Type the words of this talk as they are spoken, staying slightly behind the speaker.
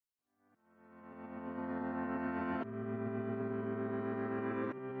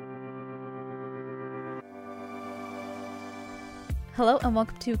Hello and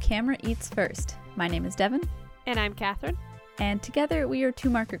welcome to Camera Eats First. My name is Devin. And I'm Catherine. And together we are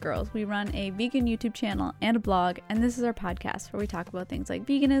two market girls. We run a vegan YouTube channel and a blog, and this is our podcast where we talk about things like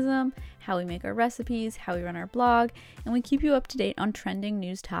veganism, how we make our recipes, how we run our blog, and we keep you up to date on trending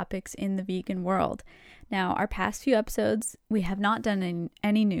news topics in the vegan world. Now, our past few episodes, we have not done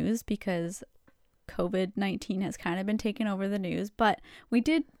any news because COVID-19 has kind of been taking over the news, but we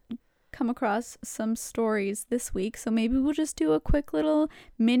did come across some stories this week, so maybe we'll just do a quick little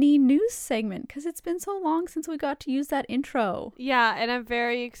mini news segment because it's been so long since we got to use that intro. Yeah, and I'm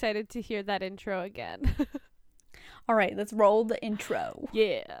very excited to hear that intro again. All right, let's roll the intro.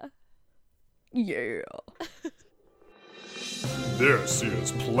 Yeah. This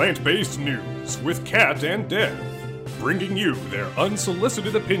is Plant-Based News with Kat and Dev, bringing you their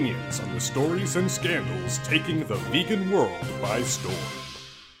unsolicited opinions on the stories and scandals taking the vegan world by storm.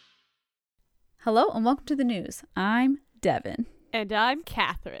 Hello and welcome to the news. I'm Devin. And I'm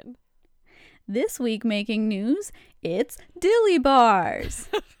Catherine. This week making news, it's dilly bars.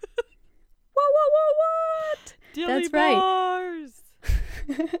 What? Dilly That's bars.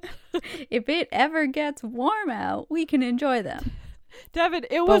 Right. If it ever gets warm out, we can enjoy them. Devin,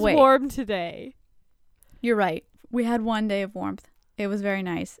 it was warm today. You're right. We had one day of warmth. It was very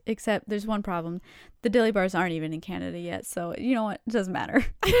nice, except there's one problem. The dilly bars aren't even in Canada yet, so you know what? It doesn't matter.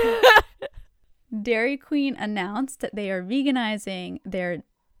 Dairy Queen announced that they are veganizing their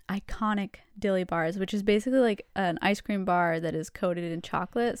iconic dilly bars, which is basically like an ice cream bar that is coated in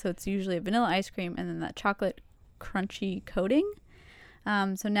chocolate. So it's usually a vanilla ice cream and then that chocolate crunchy coating.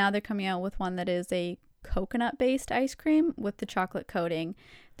 So now they're coming out with one that is a coconut-based ice cream with the chocolate coating.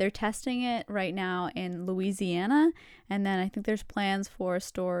 They're testing it right now in Louisiana, and then I think there's plans for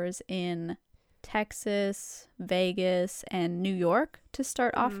stores in Texas, Vegas, and New York to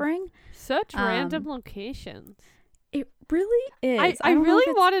start offering. Such random locations. It really is. I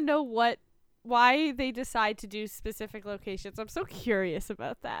really want to know why they decide to do specific locations. I'm so curious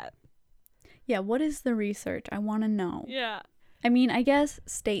about that. Yeah, what is the research? I want to know. Yeah. I mean, I guess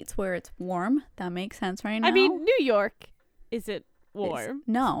states where it's warm, that makes sense right now. I mean, New York, is it warm?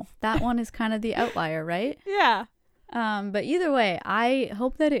 No, that one is kind of the outlier, right? Yeah. But either way, I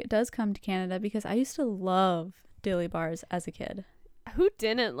hope that it does come to Canada because I used to love dilly bars as a kid. Who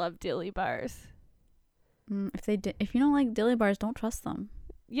didn't love dilly bars? If you don't like dilly bars, don't trust them.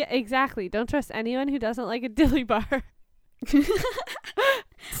 Yeah, exactly. Don't trust anyone who doesn't like a dilly bar.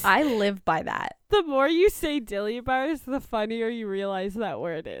 I live by that. The more you say dilly bars, the funnier you realize that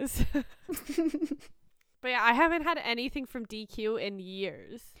word is. But yeah, I haven't had anything from DQ in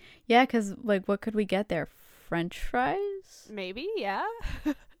years. Yeah, because like, what could we get there? French fries? Maybe, yeah.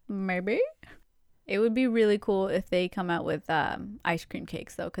 Maybe. It would be really cool if they come out with ice cream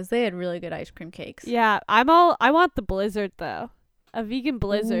cakes though, because they had really good ice cream cakes. Yeah, I want the Blizzard though. A vegan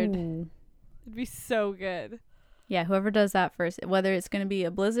Blizzard. Ooh. It'd be so good. Yeah, whoever does that first, whether it's going to be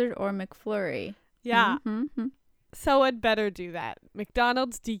a Blizzard or McFlurry. Yeah. Mm-hmm. Someone better do that.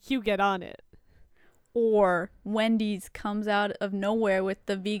 McDonald's, DQ, get on it. Or Wendy's comes out of nowhere with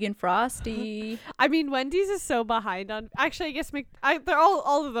the vegan Frosty. I mean, Wendy's is so behind on. Actually, I guess they're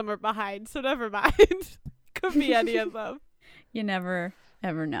all of them are behind, so never mind. Could be any of them. You never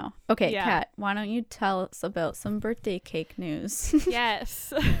ever know. Okay, yeah. Kat, why don't you tell us about some birthday cake news?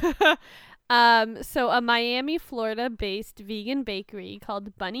 Yes. So a Miami, Florida-based vegan bakery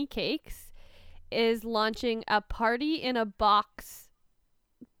called Bunny Cakes is launching a party in a box.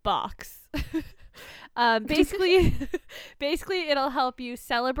 Basically it'll help you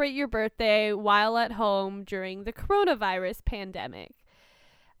celebrate your birthday while at home during the coronavirus pandemic.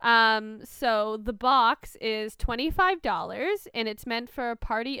 So the box is $25 and it's meant for a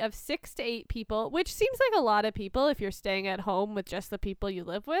party of 6 to 8 people, which seems like a lot of people if you're staying at home with just the people you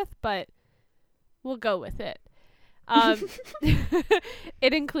live with, but we'll go with it.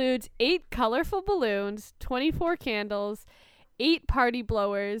 It includes 8 colorful balloons, 24 candles, 8 party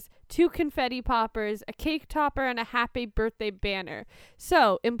blowers, 2 confetti poppers, a cake topper, and a happy birthday banner.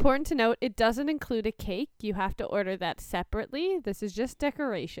 So, important to note, it doesn't include a cake. You have to order that separately. This is just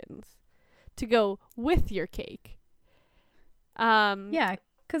decorations to go with your cake. Yeah,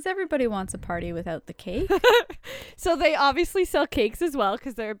 because everybody wants a party without the cake. So they obviously sell cakes as well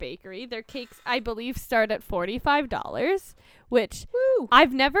because they're a bakery. Their cakes, I believe, start at $45, which Woo.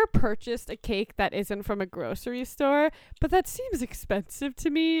 I've never purchased a cake that isn't from a grocery store, but that seems expensive to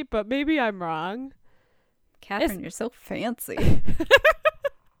me, but maybe I'm wrong. Catherine, you're so fancy.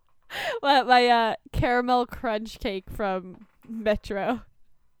 Well, my caramel crunch cake from Metro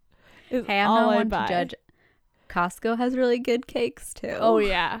is Hey, I'm all not I one buy. to judge. Costco has really good cakes too. Oh,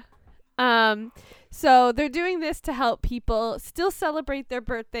 yeah. So they're doing this to help people still celebrate their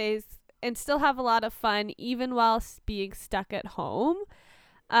birthdays and still have a lot of fun even while being stuck at home.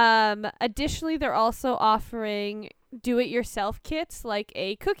 Additionally, they're also offering do-it-yourself kits, like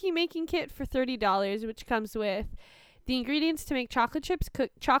a cookie making kit for $30, which comes with the ingredients to make chocolate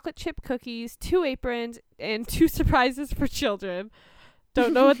chip cookies, 2 aprons, and 2 surprises for children.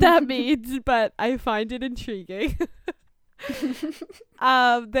 Don't know what that means, but I find it intriguing.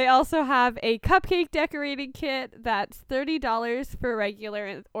 They also have a cupcake decorating kit that's $30 for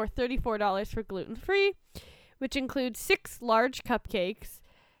regular or $34 for gluten-free, which includes 6 large cupcakes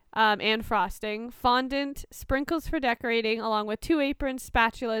and frosting, fondant, sprinkles for decorating, along with 2 aprons,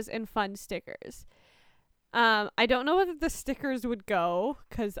 spatulas, and fun stickers. I don't know whether the stickers would go,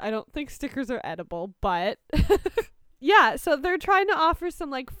 because I don't think stickers are edible, but yeah, so they're trying to offer some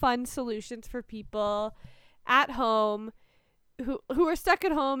like fun solutions for people at home who are stuck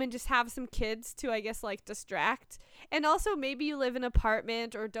at home and just have some kids to, I guess, like distract. And also maybe you live in an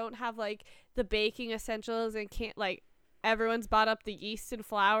apartment or don't have like the baking essentials and can't, like, everyone's bought up the yeast and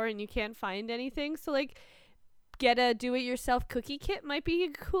flour and you can't find anything. So like get a do-it-yourself cookie kit might be a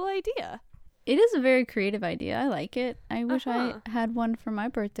cool idea. It is a very creative idea. I like it. I wish I had one for my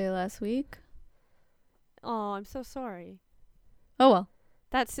birthday last week. Oh, I'm so sorry. Oh well.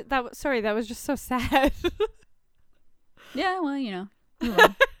 Sorry, that was just so sad. Yeah, well, you know.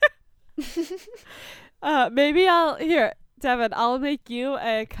 Maybe Devin, I'll make you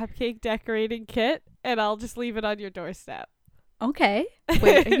a cupcake decorating kit and I'll just leave it on your doorstep. Okay.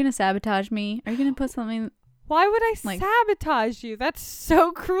 Wait, are you gonna sabotage me? Are you gonna put something? Why would I sabotage you? That's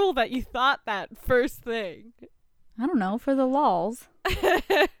so cruel that you thought that first thing. I don't know, for the lols.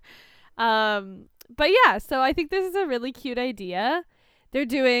 But yeah, so I think this is a really cute idea. They're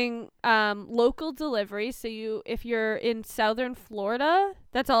doing local delivery. So if you're in southern Florida,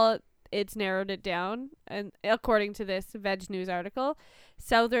 that's all it's narrowed it down. And according to this Veg News article,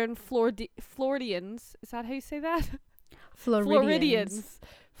 southern Floridians, is that how you say that? Floridians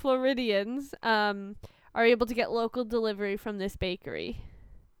are able to get local delivery from this bakery.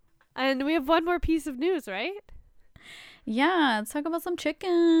 And we have one more piece of news, right? Yeah, let's talk about some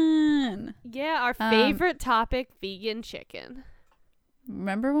chicken. Yeah, our favorite topic, vegan chicken.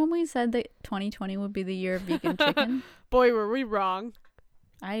 Remember when we said that 2020 would be the year of vegan chicken? Boy, were we wrong.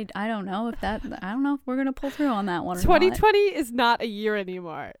 I don't know if we're going to pull through on that one or 2020 is not a year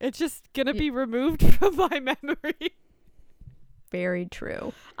anymore. It's just going to be removed from my memory. Very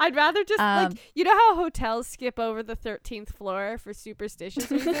true. I'd rather just, you know how hotels skip over the 13th floor for superstitious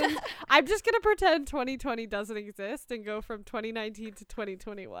reasons? I'm just going to pretend 2020 doesn't exist and go from 2019 to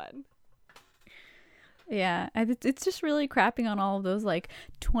 2021. Yeah, it's just really crapping on all of those, like,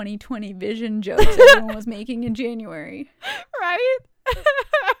 2020 vision jokes everyone was making in January. Right?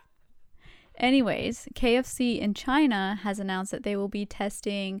 Anyways, KFC in China has announced that they will be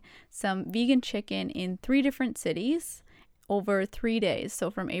testing some vegan chicken in 3 different cities over 3 days.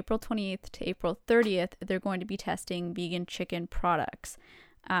 So from April 28th to April 30th, they're going to be testing vegan chicken products.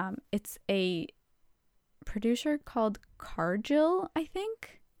 It's a producer called Cargill, I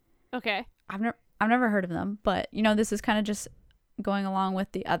think. Okay. I've never heard of them, but you know, this is kind of just going along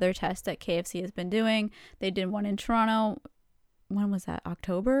with the other tests that KFC has been doing. They did one in Toronto. When was that?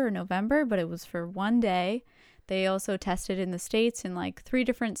 October or November? But it was for 1 day. They also tested in the States in like 3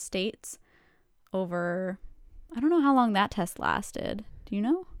 different states over, I don't know how long that test lasted. Do you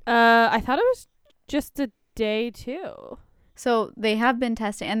know? I thought it was just a day too. So they have been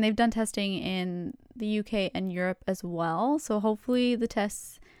testing, and they've done testing in the UK and Europe as well. So hopefully the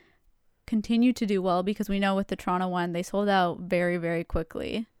tests continue to do well, because we know with the Toronto one, they sold out very, very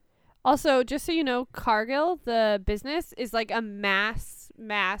quickly. Also, just so you know, Cargill, the business, is like a mass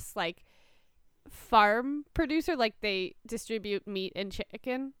like farm producer. Like they distribute meat and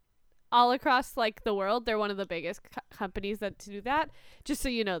chicken all across like the world. They're one of the biggest companies that do that. Just so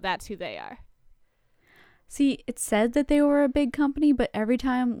you know, that's who they are. See, it said that they were a big company, but every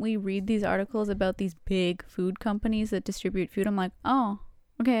time we read these articles about these big food companies that distribute food, I'm like, oh,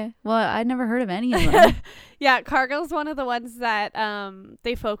 okay. Well, I'd never heard of any of them. Yeah, Cargill's one of the ones that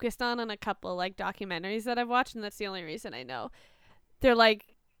they focused on a couple like documentaries that I've watched, and that's the only reason I know. They're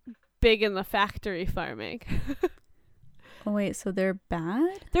like big in the factory farming. Oh wait, so they're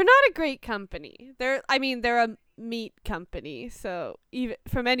bad? They're not a great company. They're a meat company, so even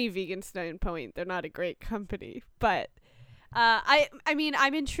from any vegan standpoint, they're not a great company. But I mean,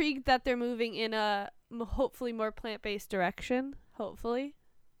 I'm intrigued that they're moving in a hopefully more plant-based direction. Hopefully.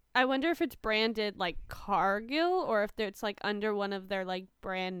 I wonder if it's branded like Cargill or if it's like under one of their like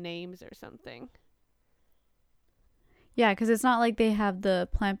brand names or something. Yeah, because it's not like they have the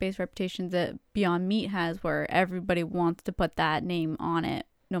plant-based reputation that Beyond Meat has, where everybody wants to put that name on it,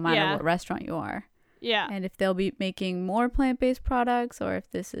 no matter what restaurant you are. Yeah. And if they'll be making more plant-based products, or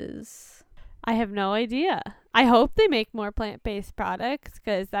if this is... I have no idea. I hope they make more plant-based products,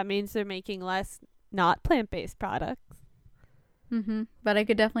 because that means they're making less not plant-based products. Mm-hmm. But I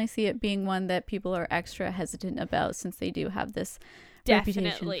could definitely see it being one that people are extra hesitant about, since they do have this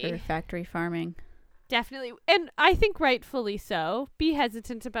reputation for factory farming. Definitely. And I think rightfully so. Be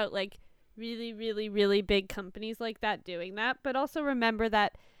hesitant about like really, really, really big companies like that doing that. But also remember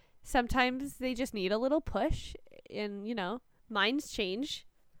that sometimes they just need a little push, and, you know, minds change.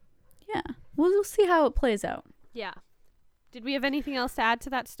 Yeah. We'll see how it plays out. Yeah. Did we have anything else to add to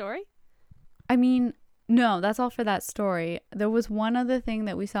that story? I mean, no, that's all for that story. There was one other thing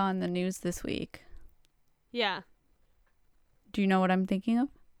that we saw in the news this week. Yeah. Do you know what I'm thinking of?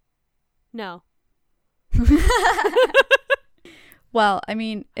 No. Well, I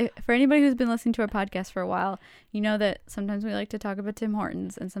mean, for anybody who's been listening to our podcast for a while, you know that sometimes we like to talk about Tim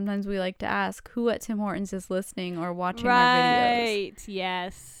Hortons, and sometimes we like to ask who at Tim Hortons is listening or watching our videos. Right,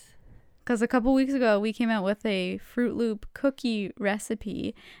 yes. Because a couple weeks ago, we came out with a Fruit Loop cookie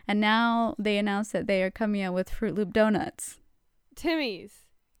recipe, and now they announced that they are coming out with Fruit Loop donuts. Timmy's,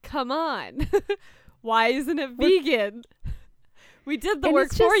 come on. Why isn't it vegan? We did the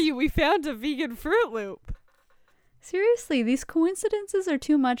work for you. We found a vegan Fruit Loop. Seriously, these coincidences are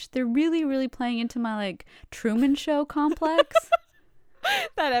too much. They're really, really playing into my, like, Truman Show complex.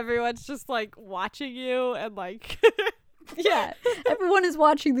 That everyone's just, like, watching you and, like... Yeah, everyone is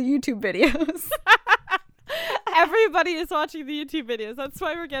watching the YouTube videos. Everybody is watching the YouTube videos. That's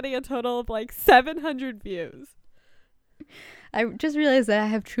why we're getting a total of, like, 700 views. I just realized that I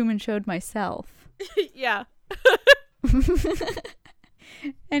have Truman Showed myself. Yeah.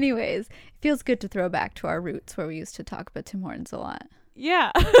 Anyways, it feels good to throw back to our roots where we used to talk about Tim Hortons a lot.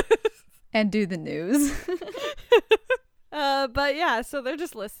 Yeah. And do the news. But yeah, so they're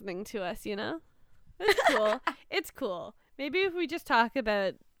just listening to us, you know? It's cool. It's cool. Maybe if we just talk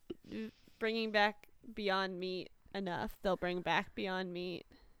about bringing back Beyond Meat enough, they'll bring back Beyond Meat.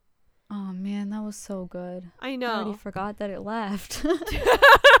 Oh man, that was so good. I know. I already forgot that it left.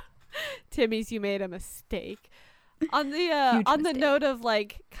 Timmy's, you made a mistake. On the note of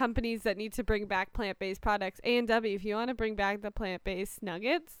like companies that need to bring back plant-based products, A&W, if you want to bring back the plant-based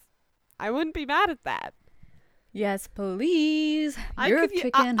nuggets, I wouldn't be mad at that. Yes, please.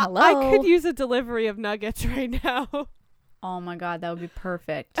 Chicken, hello. I could use a delivery of nuggets right now. Oh my god, that would be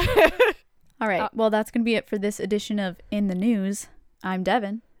perfect. All right, well, that's going to be it for this edition of In the News. I'm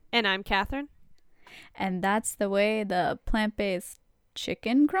Devin. And I'm Catherine. And that's the way the plant-based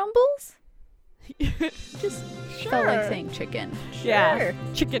chicken crumbles? Just felt like saying chicken. Sure. Yeah.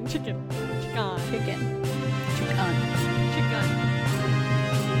 Chicken. Chicken.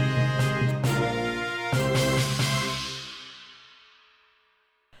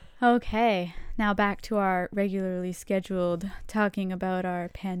 Okay, now back to our regularly scheduled talking about our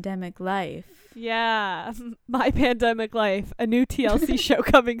pandemic life. Yeah, my pandemic life. A new TLC show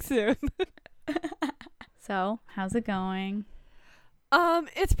coming soon. So, how's it going?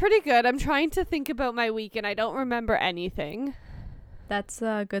 It's pretty good. I'm trying to think about my week and I don't remember anything. That's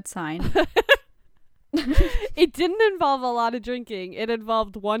a good sign. It didn't involve a lot of drinking. It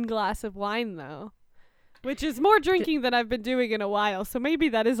involved 1 glass of wine, though, which is more drinking than I've been doing in a while. So maybe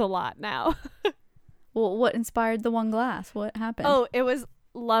that is a lot now. Well, what inspired the 1 glass? What happened? Oh, it was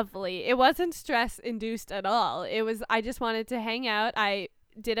lovely. It wasn't stress induced at all. I just wanted to hang out. I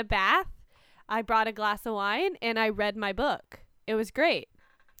did a bath. I brought a glass of wine and I read my book. It was great.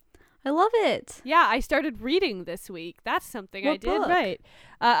 I love it. Yeah, I started reading this week. That's something I did right.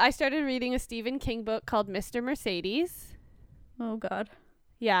 I started reading a Stephen King book called Mr. Mercedes. Oh, God.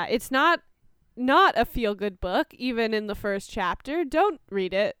 Yeah, it's not a feel-good book, even in the first chapter. Don't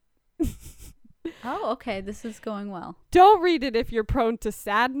read it. Oh, okay. This is going well. Don't read it if you're prone to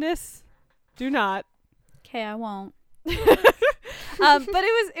sadness. Do not. Okay, I won't. But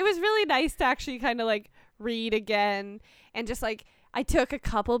it was really nice to actually kind of like read again, and just like I took a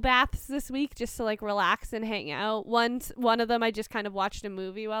couple baths this week just to like relax and hang out. One of them I just kind of watched a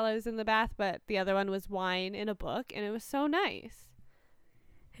movie while I was in the bath, but the other one was wine and a book, and it was so nice.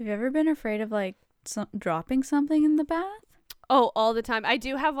 Have you ever been afraid of like dropping something in the bath? Oh, all the time. I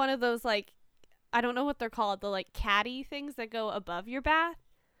do have one of those, like, I don't know what they're called, the like caddy things that go above your bath.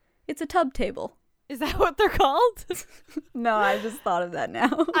 It's a tub table. Is that what they're called? No, I just thought of that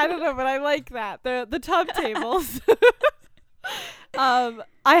now. I don't know, but I like that. The tub tables. I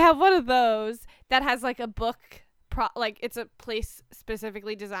have one of those that has like a book, like it's a place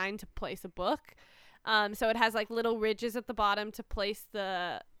specifically designed to place a book. So it has like little ridges at the bottom to place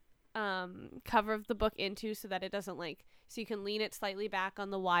the cover of the book into so that it doesn't so you can lean it slightly back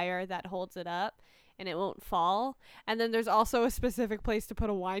on the wire that holds it up and it won't fall. And then there's also a specific place to put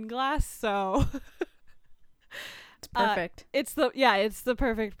a wine glass. So It's perfect. It's the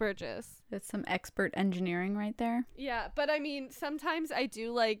perfect purchase. It's some expert engineering right there. Yeah, but I mean, sometimes I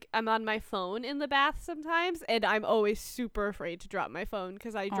do I'm on my phone in the bath sometimes, and I'm always super afraid to drop my phone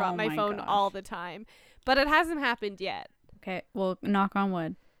because I drop my phone all the time. But it hasn't happened yet. Okay, well, knock on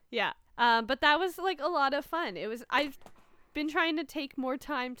wood. Yeah. But that was a lot of fun. I've been trying to take more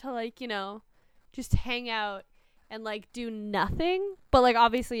time to just hang out and do nothing. But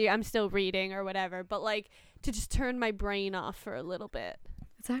obviously I'm still reading or whatever, but to just turn my brain off for a little bit.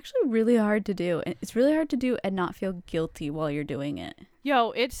 It's actually really hard to do. It's really hard to do and not feel guilty while you're doing it.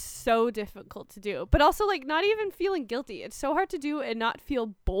 Yo, it's so difficult to do. But also not even feeling guilty. It's so hard to do and not feel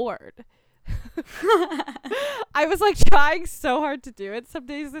bored. I was trying so hard to do it some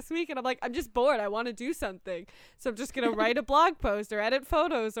days this week, and I'm just bored. I want to do something, so I'm just gonna write a blog post or edit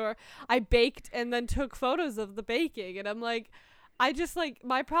photos, or I baked and then took photos of the baking, and I'm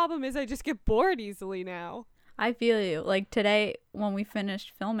my problem is I just get bored easily now. I feel you. Today when we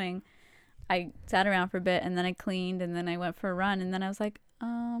finished filming, I sat around for a bit and then I cleaned and then I went for a run and then I was like,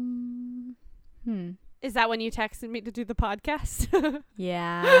 Is that when you texted me to do the podcast?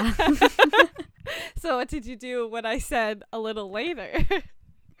 Yeah. So what did you do when I said a little later?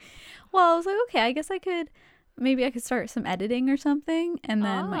 Well, I was like, okay, I guess maybe I could start some editing or something. And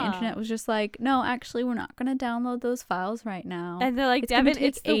then my internet was just like, no, actually, we're not going to download those files right now. And they're like, Devin,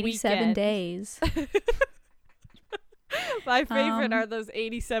 it's the 87 weekend. days. My favorite are those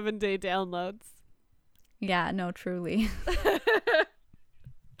 87-day downloads. Yeah, no, truly.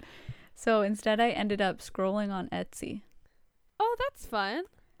 So instead, I ended up scrolling on Etsy. Oh, that's fun.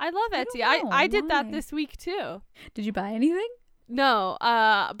 I love Etsy. I did that this week too. Did you buy anything? No,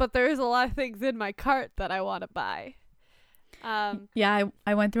 but there's a lot of things in my cart that I want to buy. Yeah,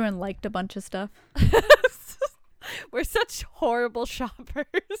 I went through and liked a bunch of stuff. We're such horrible shoppers.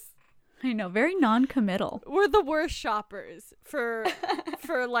 I know, very non-committal. We're the worst shoppers for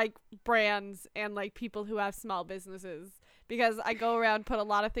brands and people who have small businesses, because I go around, put a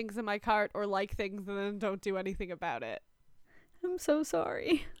lot of things in my cart or like things and then don't do anything about it. I'm so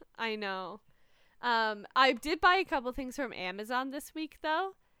sorry. I know. I did buy a couple things from Amazon this week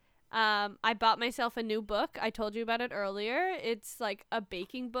though. I bought myself a new book. I told you about it earlier. It's a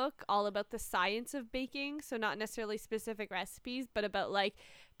baking book all about the science of baking. So not necessarily specific recipes, but about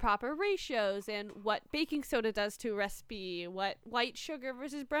proper ratios and what baking soda does to a recipe, what white sugar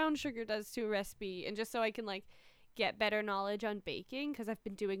versus brown sugar does to a recipe. And just so I can get better knowledge on baking, because I've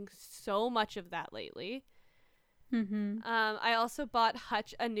been doing so much of that lately. Mm-hmm. I also bought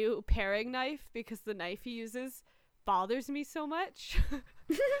Hutch a new paring knife because the knife he uses bothers me so much.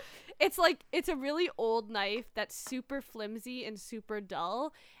 It's a really old knife that's super flimsy and super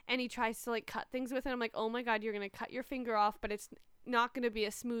dull, and he tries to cut things with it. I'm like, oh my god, you're gonna cut your finger off, but it's not gonna be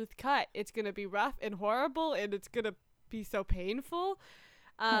a smooth cut. It's gonna be rough and horrible, and it's gonna be so painful.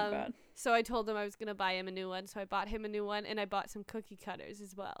 Oh god. So I told him I was gonna buy him a new one, so I bought him a new one, and I bought some cookie cutters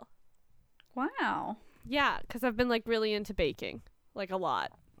as well. Wow. Yeah, because I've been really into baking, a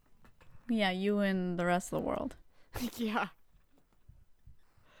lot. Yeah, you and the rest of the world. Yeah.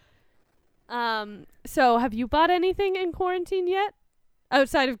 So have you bought anything in quarantine yet?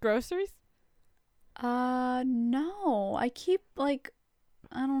 Outside of groceries? No. I keep I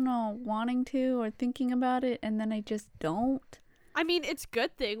don't know, wanting to or thinking about it, and then I just don't. I mean, it's a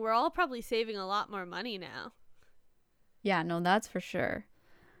good thing. We're all probably saving a lot more money now. Yeah, no, that's for sure.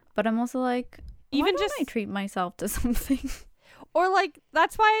 But I'm also even why just don't I treat myself to something? Or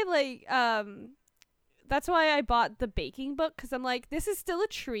that's why that's why I bought the baking book, because I'm this is still a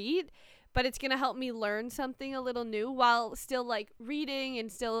treat, but it's gonna help me learn something a little new while still reading and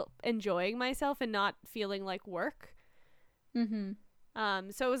still enjoying myself and not feeling like work. Mm-hmm.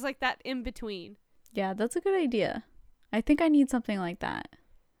 So it was that in between. Yeah, that's a good idea. I think I need something like that.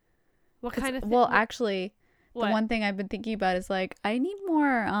 What kind of thing? Well, actually, what? The one thing I've been thinking about is I need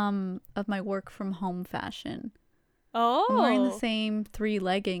more of my work from home fashion. Oh. I'm wearing the same 3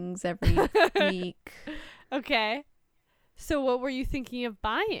 leggings every week. Okay. So what were you thinking of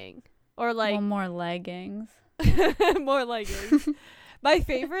buying? Or well, more leggings. More leggings. My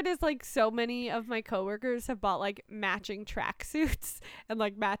favorite is so many of my coworkers have bought matching tracksuits and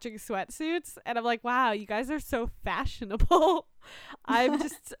matching sweatsuits, and I'm wow, you guys are so fashionable. I'm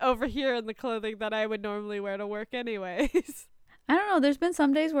just over here in the clothing that I would normally wear to work anyways. I don't know, there's been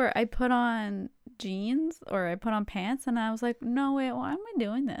some days where I put on jeans or I put on pants and I was like, no wait, why am I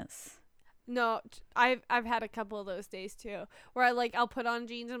doing this? No, I've had a couple of those days too, where I'll put on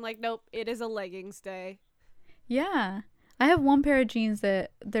jeans and I'm like, nope, it is a leggings day. Yeah. I have one pair of jeans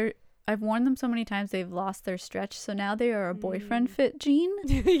that I've worn them so many times they've lost their stretch, so now they are a boyfriend fit jean.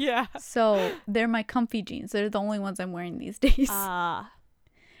 Yeah. So they're my comfy jeans. They're the only ones I'm wearing these days. And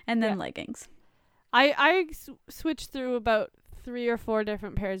then leggings. I switched through about 3 or 4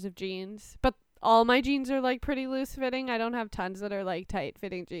 different pairs of jeans, but all my jeans are like pretty loose fitting. I don't have tons that are like tight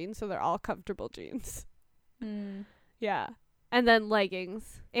fitting jeans, so they're all comfortable jeans. Yeah. And then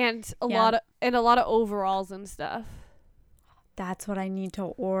leggings and a lot of overalls and stuff. That's what I need to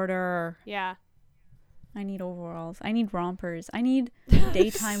order. Yeah. I need overalls. I need rompers. I need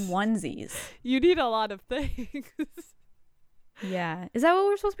daytime onesies. You need a lot of things. Yeah. Is that what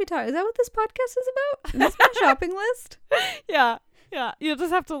we're supposed to be talking? Is that what this podcast is about? Is this my shopping list? Yeah. Yeah. You'll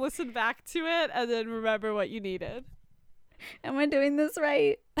just have to listen back to it and then remember what you needed. Am I doing this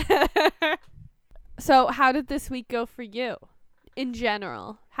right? So how did this week go for you? In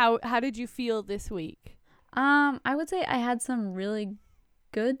general, how did you feel this week? I would say I had some really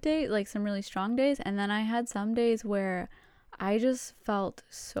good days, like some really strong days, and then I had some days where I just felt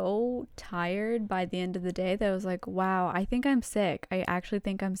so tired by the end of the day that I was like, wow, I think I'm sick. I actually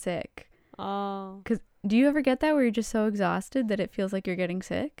think I'm sick. Oh. Cause do you ever get that where you're just so exhausted that it feels like you're getting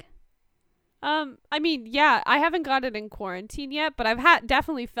sick? I mean, yeah, I haven't got it in quarantine yet, but I've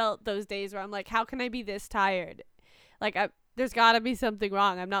definitely felt those days where I'm like, how can I be this tired? Like, there's got to be something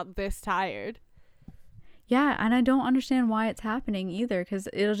wrong. I'm not this tired. Yeah, and I don't understand why it's happening either, because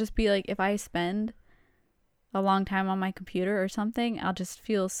it'll just be like if I spend a long time on my computer or something, I'll just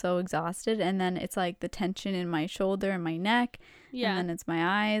feel so exhausted, and then it's like the tension in my shoulder and my neck, and then it's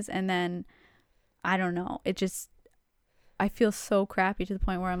my eyes, and then I don't know. I feel so crappy to the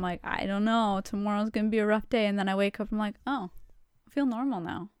point where I'm like, I don't know, tomorrow's going to be a rough day, and then I wake up and I'm like, oh, I feel normal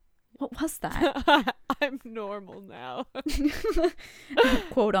now. What was that? I'm normal now.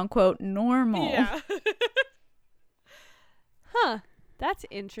 Quote unquote normal. Yeah. Huh. That's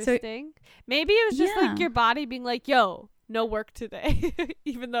interesting. So, maybe it was just like your body being like, yo, no work today.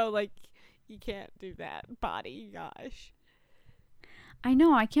 Even though like you can't do that. Body, gosh. I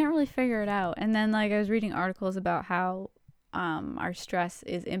know. I can't really figure it out. And then like I was reading articles about how our stress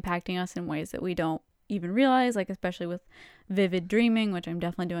is impacting us in ways that we don't even realize, like especially with vivid dreaming, which I'm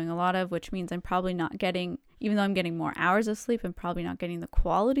definitely doing a lot of, which means I'm probably not getting, even though I'm getting more hours of sleep, I'm probably not getting the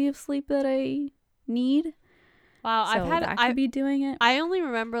quality of sleep that I need. Wow, so that could be doing it. I only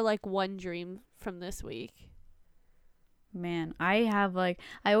remember like one dream from this week. Man, I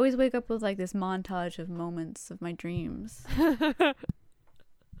always wake up with like this montage of moments of my dreams.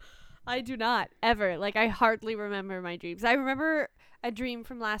 I do not ever. Like I hardly remember my dreams. I remember a dream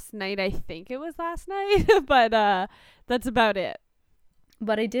from last night. I think it was last night, but that's about it.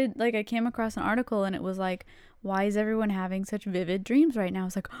 But I came across an article and it was like, why is everyone having such vivid dreams right now? I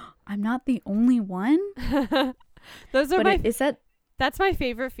was like, oh, I'm not the only one. Those are That's my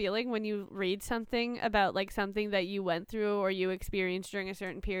favorite feeling when you read something about like something that you went through or you experienced during a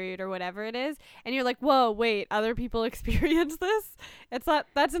certain period or whatever it is, and you're like, whoa, wait, other people experience this?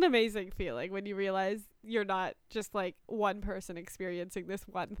 That's an amazing feeling when you realize you're not just like one person experiencing this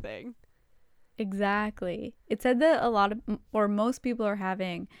one thing. Exactly. It said that most people are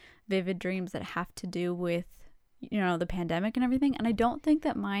having vivid dreams that have to do with, the pandemic and everything, and I don't think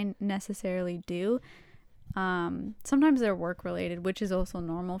that mine necessarily do. Sometimes they're work related, which is also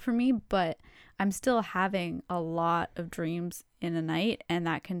normal for me, but I'm still having a lot of dreams in a night, and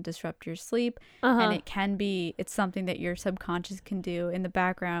that can disrupt your sleep. And it's something that your subconscious can do in the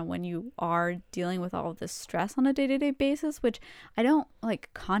background when you are dealing with all of this stress on a day-to-day basis, which I don't like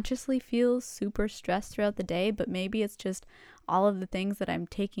consciously feel super stressed throughout the day, but maybe it's just all of the things that I'm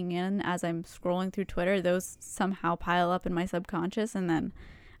taking in as I'm scrolling through Twitter, those somehow pile up in my subconscious, and then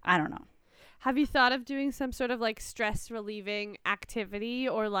I don't know. Have you thought of doing some sort of like stress relieving activity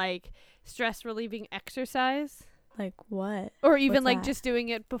or like stress relieving exercise? Like what? Or even What's like that? just doing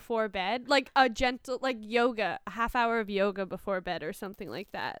it before bed? Like a gentle, like yoga, a half hour of yoga before bed or something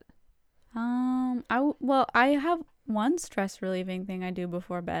like that. I have one stress relieving thing I do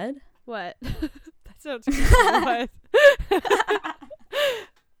before bed. What? That sounds what?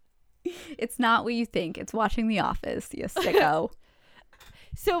 It's not what you think. It's watching The Office, you sicko.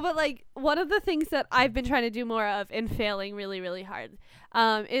 So, but like one of the things that I've been trying to do more of and failing really, really hard,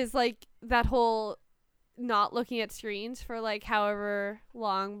 is like that whole not looking at screens for like however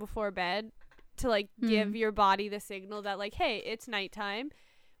long before bed to like give your body the signal that like, hey, it's nighttime.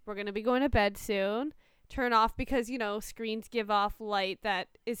 We're going to be going to bed soon. Turn off because, screens give off light that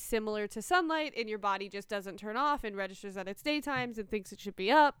is similar to sunlight and your body just doesn't turn off and registers that it's daytimes and thinks it should be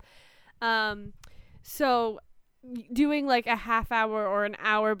up. So doing like a half hour or an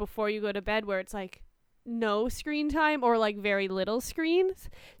hour before you go to bed where it's like no screen time or like very little screens.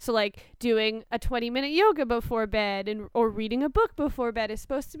 So like doing a 20-minute yoga before bed or reading a book before bed is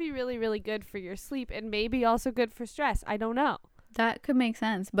supposed to be really, really good for your sleep and maybe also good for stress. I don't know. That could make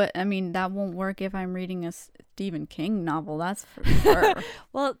sense, but I mean, that won't work if I'm reading a Stephen King novel, that's for sure.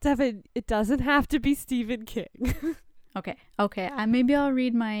 Well, Devin, it doesn't have to be Stephen King. Okay. Maybe I'll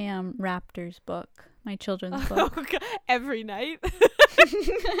read my Raptors book, my children's book. Oh, God. Every night?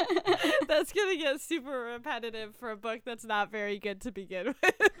 That's going to get super repetitive for a book that's not very good to begin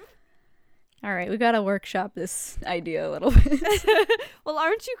with. All right, we got to workshop this idea a little bit. Well,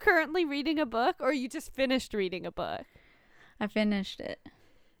 aren't you currently reading a book or you just finished reading a book? I finished it.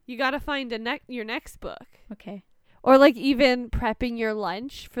 You got to find your next book. Okay. Or like even prepping your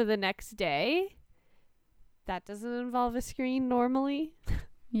lunch for the next day. That doesn't involve a screen normally.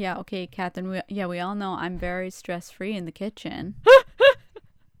 Yeah, okay, Catherine. We all know I'm very stress-free in the kitchen.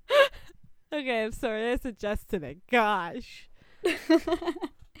 Okay, I'm sorry. I suggested it. Gosh.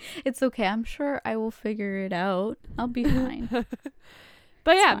 It's okay. I'm sure I will figure it out. I'll be fine.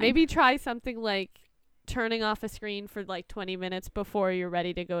 But yeah, fine. maybe try something like turning off a screen for like 20 minutes before you're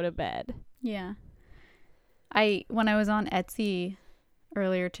ready to go to bed. Yeah. When I was on Etsy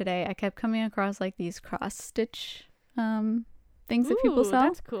earlier today, I kept coming across like these cross stitch things that people sell.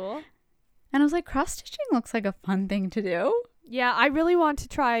 That's cool. And I was like, cross stitching looks like a fun thing to do. Yeah, I really want to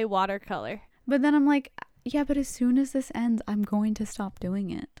try watercolor. But then I'm like, yeah, but as soon as this ends, I'm going to stop doing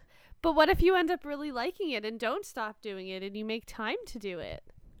it. But what if you end up really liking it and don't stop doing it and you make time to do it?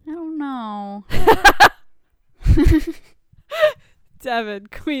 I don't know. Devin,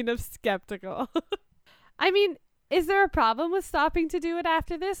 queen of skeptical. I mean, is there a problem with stopping to do it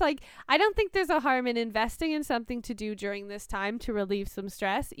after this? Like, I don't think there's a harm in investing in something to do during this time to relieve some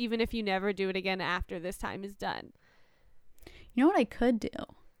stress, even if you never do it again after this time is done. You know what I could do?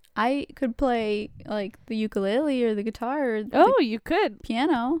 I could play like the ukulele or the guitar or you could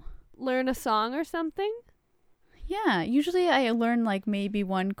piano. Learn a song or something? Yeah, usually I learn like maybe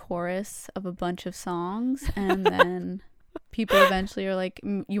one chorus of a bunch of songs and then people eventually are like,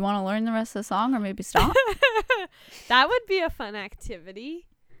 you want to learn the rest of the song or maybe stop? That would be a fun activity.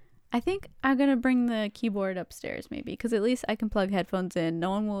 I think I'm going to bring the keyboard upstairs maybe because at least I can plug headphones in.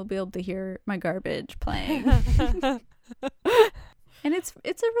 No one will be able to hear my garbage playing. And it's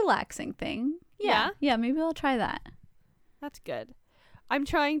a relaxing thing. Yeah, maybe I'll try that. That's good. I'm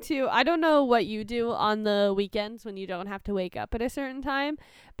trying to, I don't know what you do on the weekends when you don't have to wake up at a certain time,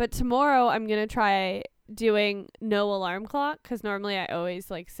 but tomorrow I'm going to try doing no alarm clock because normally I always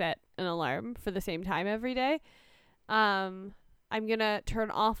like set an alarm for the same time every day. I'm going to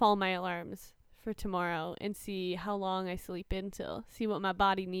turn off all my alarms for tomorrow and see how long I sleep until, see what my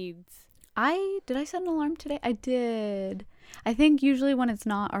body needs. Did I set an alarm today? I did. I think usually when it's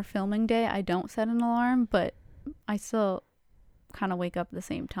not our filming day, I don't set an alarm, but I still kind of wake up at the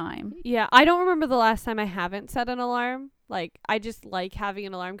same time. Yeah, I don't remember the last time I haven't set an alarm. Like, I just like having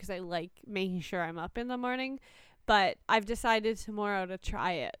an alarm because I like making sure I'm up in the morning. But I've decided tomorrow to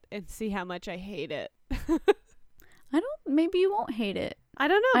try it and see how much I hate it. Maybe you won't hate it. I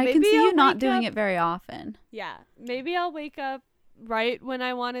don't know. I can see you not doing it very often. Yeah, maybe I'll wake up right when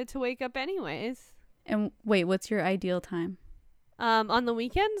I wanted to wake up anyways. And wait, what's your ideal time? On the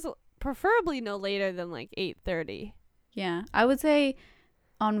weekends, preferably no later than like 8:30. Yeah, I would say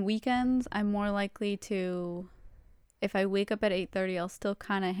on weekends, I'm more likely to, if I wake up at 8:30, I'll still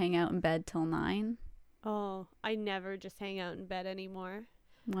kind of hang out in bed till 9. Oh, I never just hang out in bed anymore.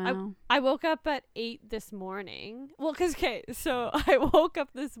 Wow. I woke up at 8 this morning. Well, so I woke up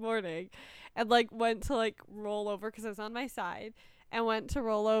this morning and like went to like roll over because I was on my side and went to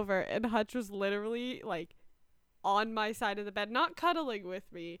roll over and Hutch was literally like on my side of the bed, not cuddling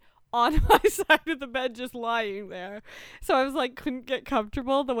with me, on my side of the bed, just lying there. So I was like, couldn't get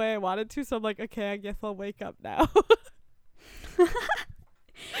comfortable the way I wanted to. So I'm like, okay, I guess I'll wake up now.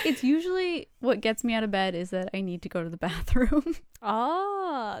 It's usually what gets me out of bed is that I need to go to the bathroom.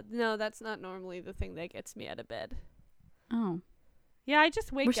 Oh, no, that's not normally the thing that gets me out of bed. Oh. Yeah, I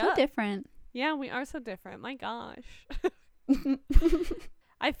just wake up. We're so different. Yeah, we are so different. My gosh.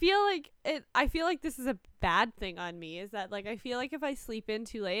 I feel like this is a bad thing on me, is that like I feel like if I sleep in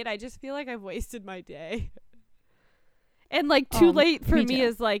too late, I just feel like I've wasted my day. And like too late for me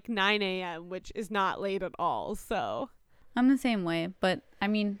is like 9 a.m., which is not late at all. So I'm the same way, but I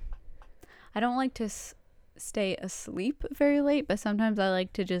mean, I don't like to stay asleep very late, but sometimes I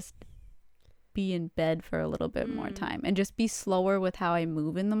like to just be in bed for a little bit more time and just be slower with how I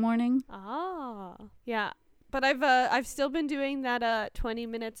move in the morning. Oh, yeah. But I've still been doing that 20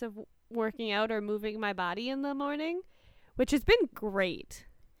 minutes of working out or moving my body in the morning, which has been great.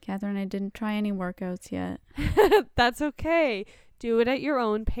 Catherine, I didn't try any workouts yet. That's okay. Do it at your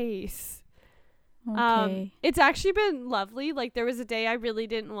own pace. Okay. It's actually been lovely. Like, there was a day I really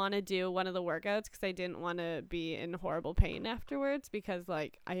didn't want to do one of the workouts because I didn't want to be in horrible pain afterwards because,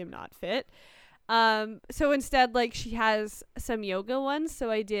 like, I am not fit. So instead, like, she has some yoga ones. So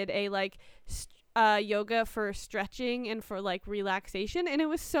I did a, like, yoga for stretching and for, like, relaxation. And it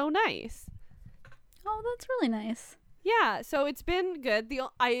was so nice. Oh, that's really nice. Yeah. So it's been good.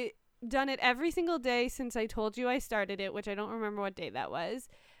 I done it every single day since I told you I started it, which I don't remember what day that was.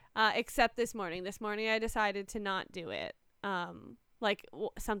 Except this morning. This morning I decided to not do it.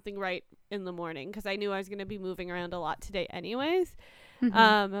 Something right in the morning because I knew I was going to be moving around a lot today anyways.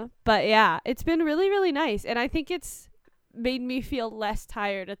 Mm-hmm. But yeah, it's been really, really nice. And I think it's made me feel less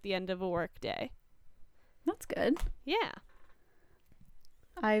tired at the end of a work day. That's good. Yeah.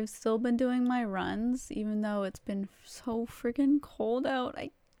 I've still been doing my runs, even though it's been so freaking cold out.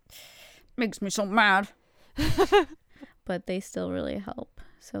 Makes me so mad. But they still really help.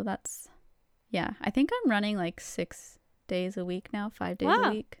 So that's, yeah. I think I'm running like 6 days a week now, 5 days a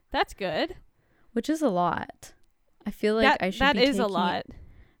week. That's good. Which is a lot. I feel like I should be That is a lot.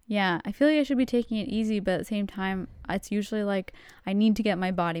 Yeah, I feel like I should be taking it easy, but at the same time, it's usually like I need to get my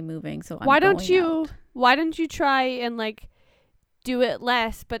body moving. So why don't you try and like do it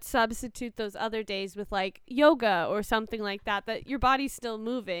less, but substitute those other days with like yoga or something like that your body's still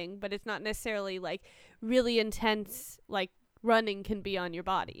moving, but it's not necessarily like really intense, like running can be on your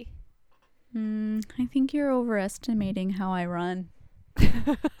body. I think you're overestimating how I run.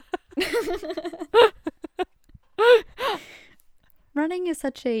 Running is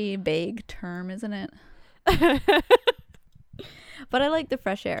such a vague term, isn't it? But I like the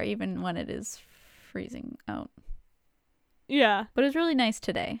fresh air even when it is freezing out. Yeah. But it was really nice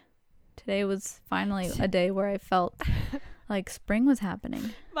today. Today was finally a day where I felt like spring was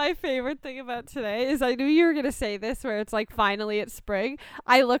happening. My favorite thing about today is I knew you were going to say this where it's like finally it's spring.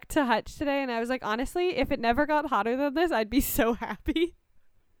 I looked to Hutch today and I was like, honestly, if it never got hotter than this, I'd be so happy.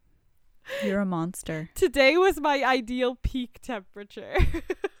 You're a monster. Today was my ideal peak temperature.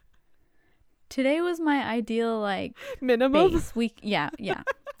 Today was my ideal like minimum base week. Yeah.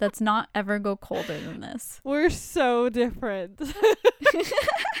 Let's not ever go colder than this. We're so different.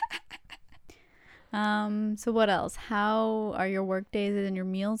 So what else? How are your work days and your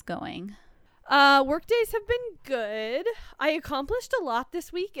meals going? Work days have been good. I accomplished a lot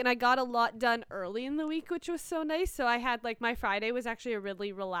this week and I got a lot done early in the week, which was so nice. So I had like my Friday was actually a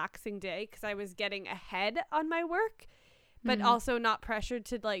really relaxing day because I was getting ahead on my work, but also not pressured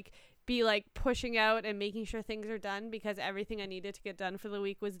to like be like pushing out and making sure things are done because everything I needed to get done for the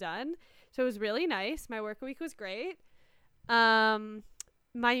week was done. So it was really nice. My work week was great.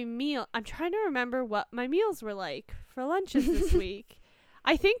 My meal, I'm trying to remember what my meals were like for lunches this week.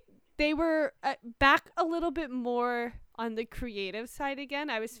 I think they were back a little bit more on the creative side again.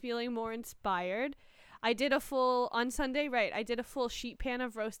 I was feeling more inspired. I did a full sheet pan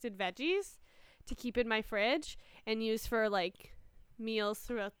of roasted veggies to keep in my fridge and use for like meals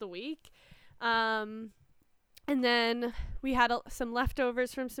throughout the week. And then we had some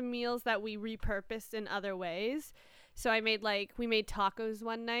leftovers from some meals that we repurposed in other ways. So we made tacos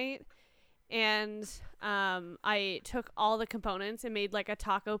one night. And I took all the components and made like a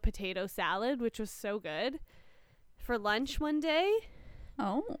taco potato salad, which was so good for lunch one day.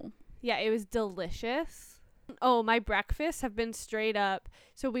 Oh. Yeah, it was delicious. Oh, my breakfasts have been straight up.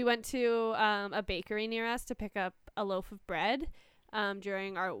 So we went to a bakery near us to pick up a loaf of bread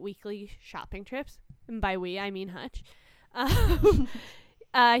during our weekly shopping trips. And by we, I mean Hutch.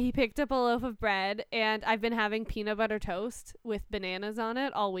 He picked up a loaf of bread, and I've been having peanut butter toast with bananas on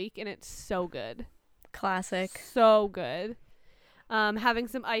it all week, and it's so good. Classic. So good. Having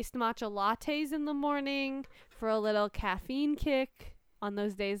some iced matcha lattes in the morning for a little caffeine kick on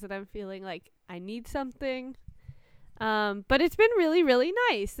those days that I'm feeling like I need something. But it's been really, really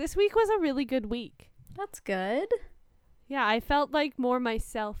nice. This week was a really good week. That's good. Yeah, I felt like more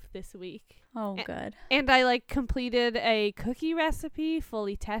myself this week. Oh, good. And I like completed a cookie recipe,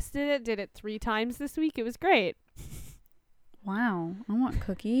 fully tested it, did it 3 times this week. It was great. Wow. I want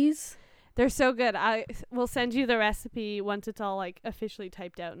cookies. They're so good. I will send you the recipe once it's all like officially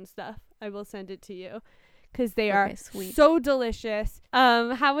typed out and stuff. I will send it to you because they are sweet. So delicious.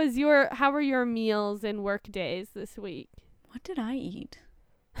 How were your meals and work days this week? What did I eat?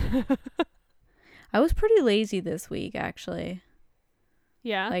 I was pretty lazy this week, actually.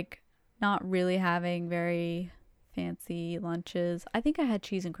 Yeah. Like, not really having very fancy lunches. I think I had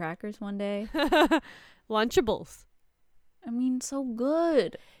cheese and crackers one day. Lunchables. I mean, so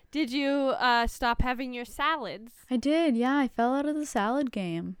good. Did you stop having your salads? I did, yeah. I fell out of the salad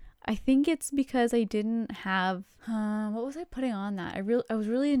game. I think it's because I didn't have what was I putting on that? I was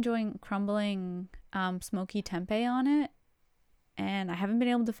really enjoying crumbling smoky tempeh on it, and I haven't been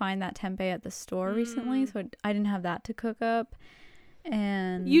able to find that tempeh at the store recently, so I didn't have that to cook up.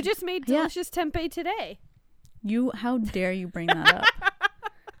 And you just made delicious tempeh today. How dare you bring that up?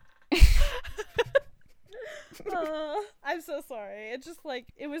 I'm so sorry. It just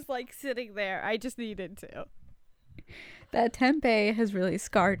it was sitting there. I just needed to. That tempeh has really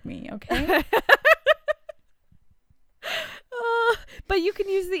scarred me, okay? But you can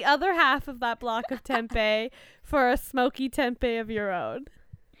use the other half of that block of tempeh for a smoky tempeh of your own.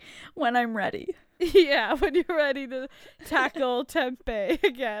 When I'm ready. Yeah, when you're ready to tackle tempeh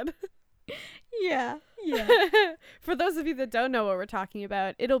again. Yeah. For those of you that don't know what we're talking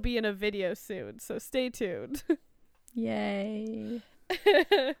about, it'll be in a video soon, so stay tuned. Yay.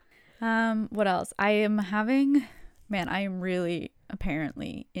 What else? I am really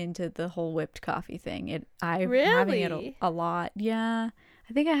apparently into the whole whipped coffee thing. I'm having it a lot. Yeah.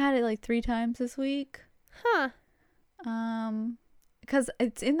 I think I had it 3 times this week. Huh. Because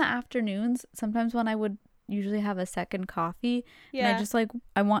it's in the afternoons, sometimes when I would usually have a second coffee. Yeah. And I just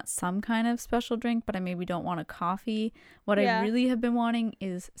I want some kind of special drink, but I maybe don't want a coffee. What I really have been wanting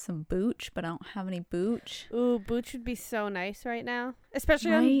is some booch, but I don't have any booch. Ooh, booch would be so nice right now.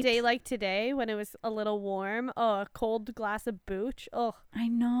 Especially on a day like today when it was a little warm. Oh, a cold glass of booch. Oh, I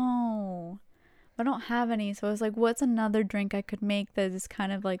know. I don't have any, so I was like, what's another drink I could make that is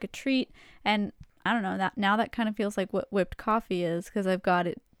kind of like a treat? And I don't know, that kind of feels like what whipped coffee is, because I've got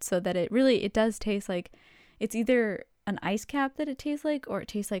it so that it does taste like it's either an ice cap that it tastes like, or it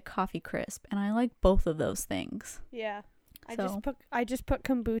tastes like coffee crisp, and I like both of those things. Yeah. I just put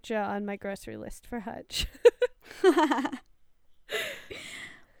kombucha on my grocery list for Hutch.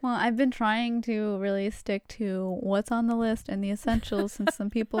 Well, I've been trying to really stick to what's on the list and the essentials since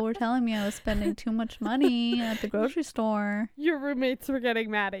some people were telling me I was spending too much money at the grocery store. Your roommates were getting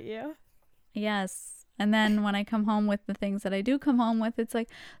mad at you. Yes. And then when I come home with the things that I do come home with, it's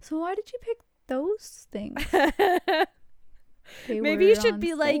like, so why did you pick those things? Maybe you should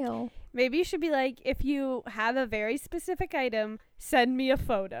be like, if you have a very specific item, send me a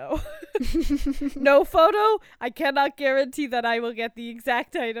photo. No photo, I cannot guarantee that I will get the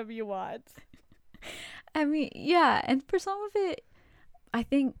exact item you want. I mean, yeah, and for some of it, I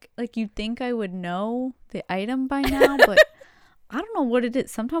think you'd think I would know the item by now, but I don't know what it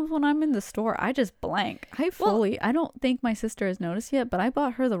is. Sometimes when I'm in the store, I just blank. I don't think my sister has noticed yet, but I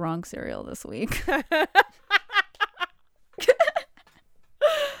bought her the wrong cereal this week.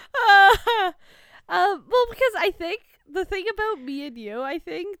 Well, because I think the thing about me and you, I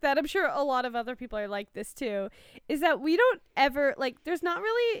think that I'm sure a lot of other people are like this too, is that we don't ever, there's not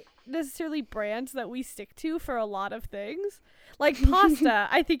really necessarily brands that we stick to for a lot of things. Like pasta.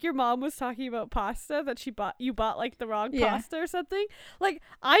 I think your mom was talking about pasta, that you bought the wrong pasta or something.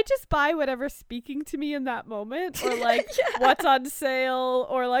 I just buy whatever's speaking to me in that moment, or what's on sale,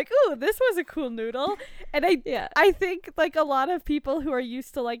 or ooh, this was a cool noodle. And I think a lot of people who are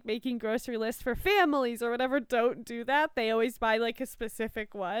used to making grocery lists for families or whatever don't do that. They always buy a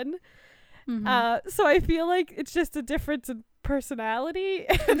specific one. Mm-hmm. So I feel like it's just a difference in personality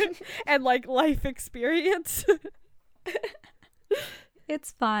and life experience.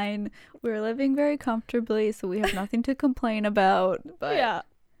 It's fine. We're living very comfortably, so we have nothing to complain about. But yeah,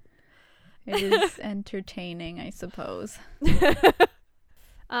 it is entertaining, I suppose.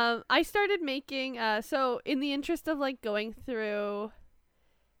 I started making so in the interest of going through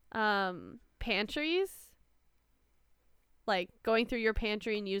pantries, going through your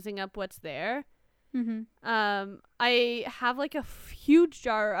pantry and using up what's there. Mm-hmm. I have a huge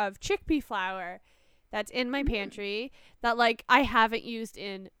jar of chickpea flour that's in my pantry that I haven't used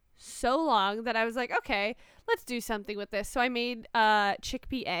in so long that I was like, okay, let's do something with this. So I made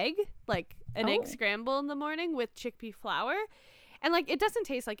chickpea egg, an egg scramble in the morning with chickpea flour. And it doesn't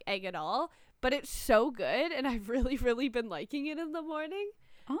taste like egg at all, but it's so good, and I've really, really been liking it in the morning.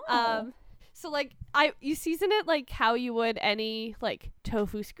 Oh. So you season it how you would any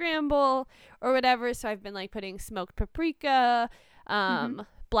tofu scramble or whatever. So I've been putting smoked paprika,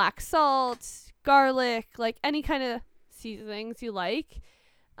 black salt, garlic, any kind of seasonings you like.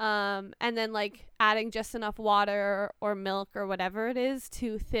 And then adding just enough water or milk or whatever it is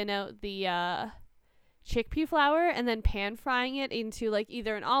to thin out the chickpea flour, and then pan frying it into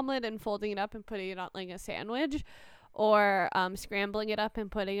either an omelet and folding it up and putting it on a sandwich, or scrambling it up and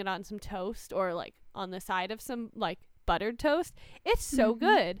putting it on some toast, or on the side of some buttered toast. It's so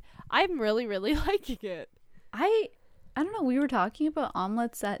good. I'm really, really liking it. I don't know, we were talking about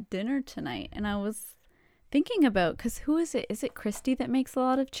omelets at dinner tonight, and I was thinking about, because who is it? Is it Christy that makes a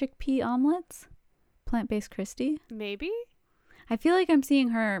lot of chickpea omelets? Plant-based Christy? Maybe? I feel like I'm seeing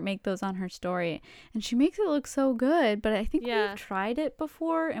her make those on her story, and she makes it look so good, but I think we've tried it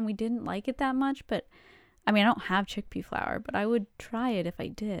before, and we didn't like it that much, but I mean, I don't have chickpea flour, but I would try it if I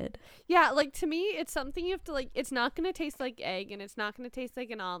did. Yeah, like, to me, it's something you have to, like, it's not going to taste like egg, and it's not going to taste like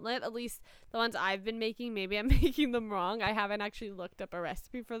an omelet. At least the ones I've been making, maybe I'm making them wrong. I haven't actually looked up a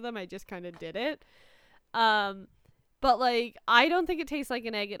recipe for them. I just kind of did it. But, like, I don't think it tastes like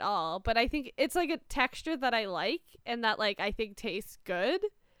an egg at all. But I think it's, like, a texture that I like and that, like, I think tastes good.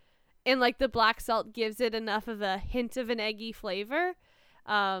 And, like, the black salt gives it enough of a hint of an eggy flavor.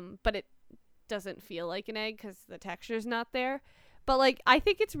 But it doesn't feel like an egg because the texture's not there. But, like, I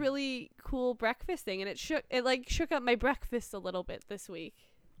think it's really cool breakfast thing, and it shook up my breakfast a little bit this week.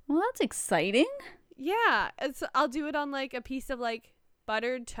 Well, that's exciting. Yeah, I'll do it on, like, a piece of, like,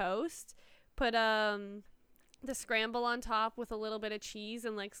 buttered toast. Put the scramble on top with a little bit of cheese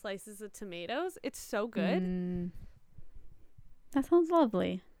and, like, slices of tomatoes. It's so good. That sounds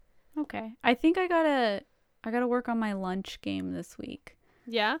lovely. Okay, I think I gotta work on my lunch game this week.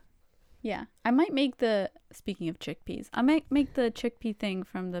 Yeah. Yeah, I might make speaking of chickpeas, I might make the chickpea thing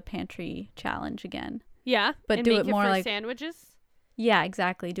from the pantry challenge again. Yeah, but and do make it more for like sandwiches. Yeah,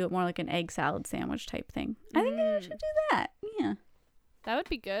 exactly. Do it more like an egg salad sandwich type thing. I think I should do that. Yeah, that would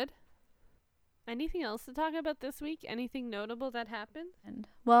be good. Anything else to talk about this week? Anything notable that happened?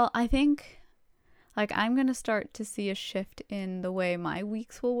 Well, I think, like, I'm gonna start to see a shift in the way my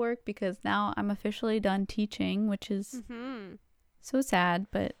weeks will work, because now I'm officially done teaching, which is so sad,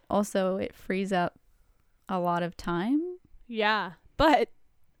 but also it frees up a lot of time. Yeah, but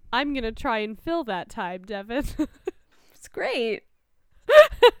I'm going to try and fill that time, Devin. It's great.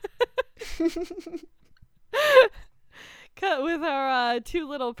 Cut with our 2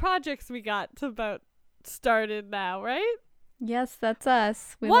 little projects we got to about started now, right? Yes, that's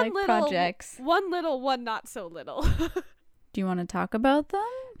us. We like projects. One little, one not so little. Do you want to talk about them?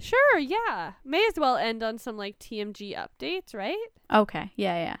 Sure, yeah. May as well end on some, like, TMG updates, right? Okay,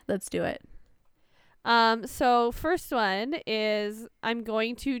 yeah. Let's do it. So first one is I'm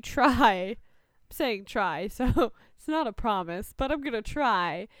going to try, I'm saying try, so it's not a promise, but I'm going to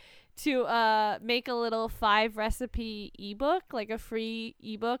try to make a little 5 recipe ebook, like a free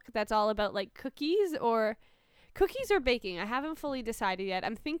ebook that's all about, like, cookies or baking. I haven't fully decided yet.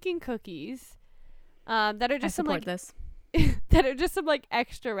 I'm thinking cookies. That are just some, like, this. that are just some, like,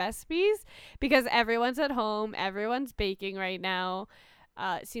 extra recipes, because everyone's at home, everyone's baking right now.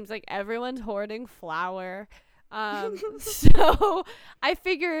 It seems like everyone's hoarding flour. So I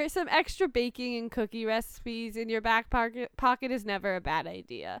figure some extra baking and cookie recipes in your back pocket is never a bad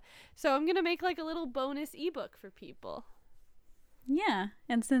idea. So I'm going to make, like, a little bonus ebook for people. Yeah,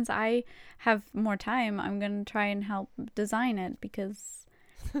 and since I have more time, I'm going to try and help design it, because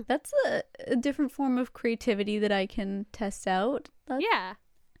that's a different form of creativity that I can test out. Yeah.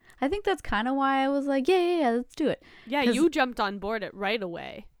 I think that's kind of why I was like, yeah, let's do it. Yeah, you jumped on board it right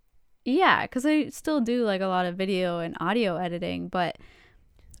away. Yeah, because I still do, like, a lot of video and audio editing, but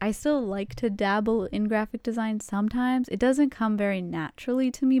I still like to dabble in graphic design sometimes. It doesn't come very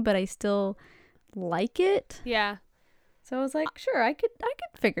naturally to me, but I still like it. Yeah. So I was like, sure, I could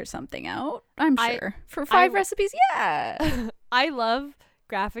figure something out. I'm sure. For 5 recipes, yeah. I love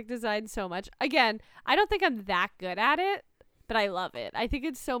graphic design so much. Again, I don't think I'm that good at it, but I love it. I think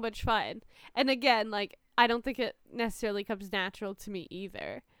it's so much fun. And again, like, I don't think it necessarily comes natural to me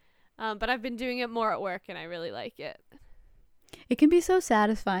either. But I've been doing it more at work, and I really like it. It can be so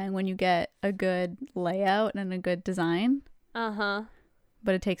satisfying when you get a good layout and a good design. Uh-huh.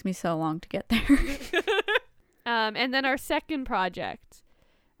 But it takes me so long to get there. And then our second project,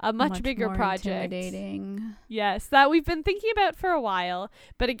 a much bigger more project. Intimidating. Yes, that we've been thinking about for a while.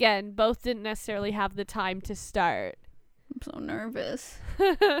 But again, both didn't necessarily have the time to start. I'm so nervous.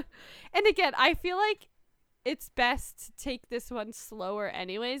 And again, I feel like it's best to take this one slower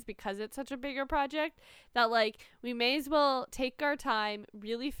anyways, because it's such a bigger project, that, like, we may as well take our time,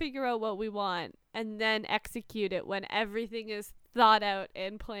 really figure out what we want, and then execute it when everything is thought out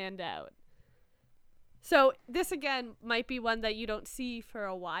and planned out. So this, again, might be one that you don't see for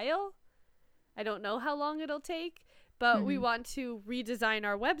a while. I don't know how long it'll take, but we want to redesign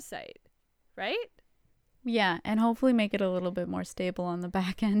our website, right? Yeah, and hopefully make it a little bit more stable on the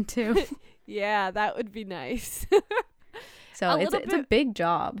back end too. Yeah, that would be nice. So it's a big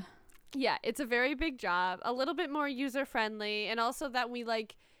job. Yeah, it's a very big job. A little bit more user friendly, and also that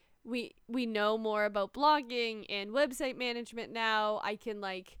we know more about blogging and website management now. I can,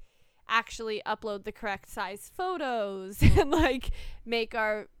 like, actually upload the correct size photos and like make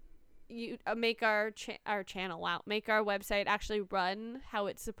our channel make our website actually run how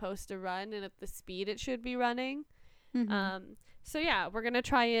it's supposed to run and at the speed it should be running. So yeah, we're gonna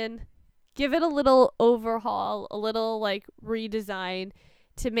try and give it a little overhaul, a little like redesign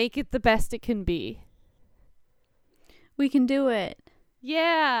to make it the best it can be. We can do it.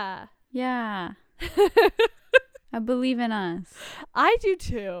 Yeah. I believe in us. I do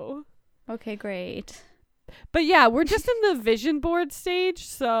too. Okay, great. But yeah, we're just in the vision board stage,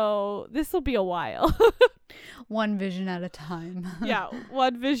 so this will be a while. One vision at a time. Yeah,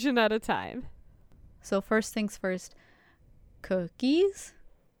 one vision at a time. So first things first, cookies?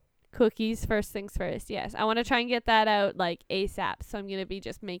 Cookies, first things first, yes. I want to try and get that out like ASAP, so I'm going to be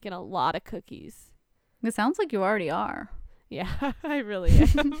just making a lot of cookies. It sounds like you already are. Yeah, I really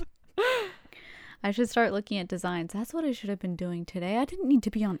am. I should start looking at designs. That's what I should have been doing today. I didn't need to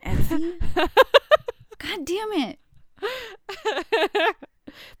be on Etsy. God damn it.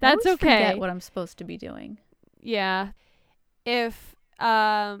 That's I okay. Forget what I'm supposed to be doing. Yeah. If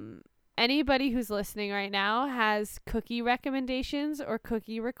anybody who's listening right now has cookie recommendations or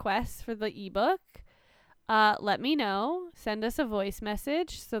cookie requests for the ebook, let me know. Send us a voice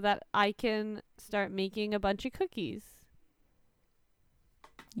message so that I can start making a bunch of cookies.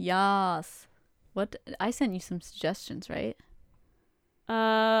 Yes. What? I sent you some suggestions, right?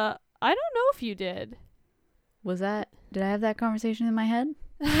 I don't know if you did. Did I have that conversation in my head?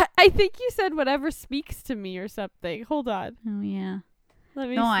 I think you said whatever speaks to me or something. Hold on. Oh yeah. Let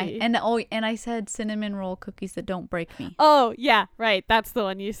me see. And I said cinnamon roll cookies that don't break me. Oh, yeah, right. That's the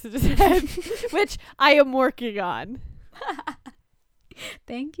one you said, which I am working on.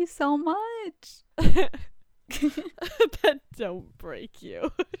 Thank you so much. That don't break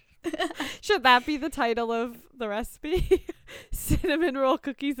you. Should that be the title of the recipe? Cinnamon roll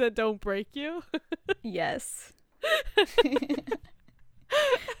cookies that don't break you? Yes.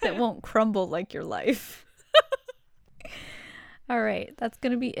 That won't crumble like your life. All right, that's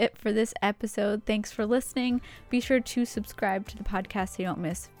going to be it for this episode. Thanks for listening. Be sure to subscribe to the podcast so you don't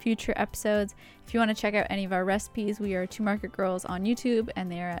miss future episodes. If you want to check out any of our recipes, we are Two Market Girls on YouTube,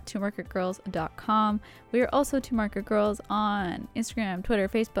 and they are at twomarketgirls.com. We are also Two Market Girls on Instagram, Twitter,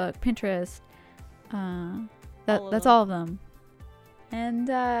 Facebook, Pinterest. That's all of them.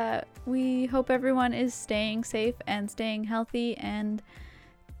 And we hope everyone is staying safe and staying healthy and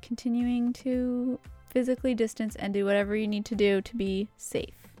continuing to physically distance and do whatever you need to do to be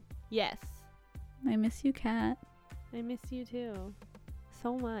safe. Yes. I miss you, Kat. I miss you too.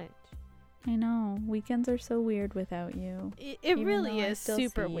 So much. I know. Weekends are so weird without you. It really is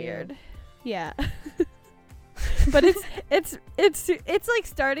super weird. Yeah. But it's like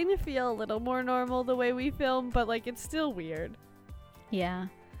starting to feel a little more normal the way we film, but like it's still weird. Yeah.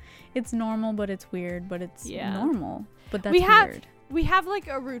 It's normal, but it's weird, but it's normal. But that's weird. We we have like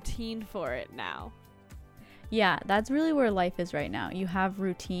a routine for it now. Yeah, that's really where life is right now. You have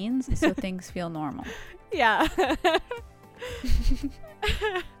routines, so things feel normal. Yeah.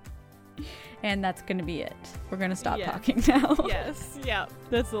 And that's going to be it. We're going to stop talking now. Yes. Yeah.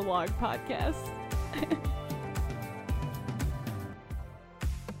 That's a long podcast.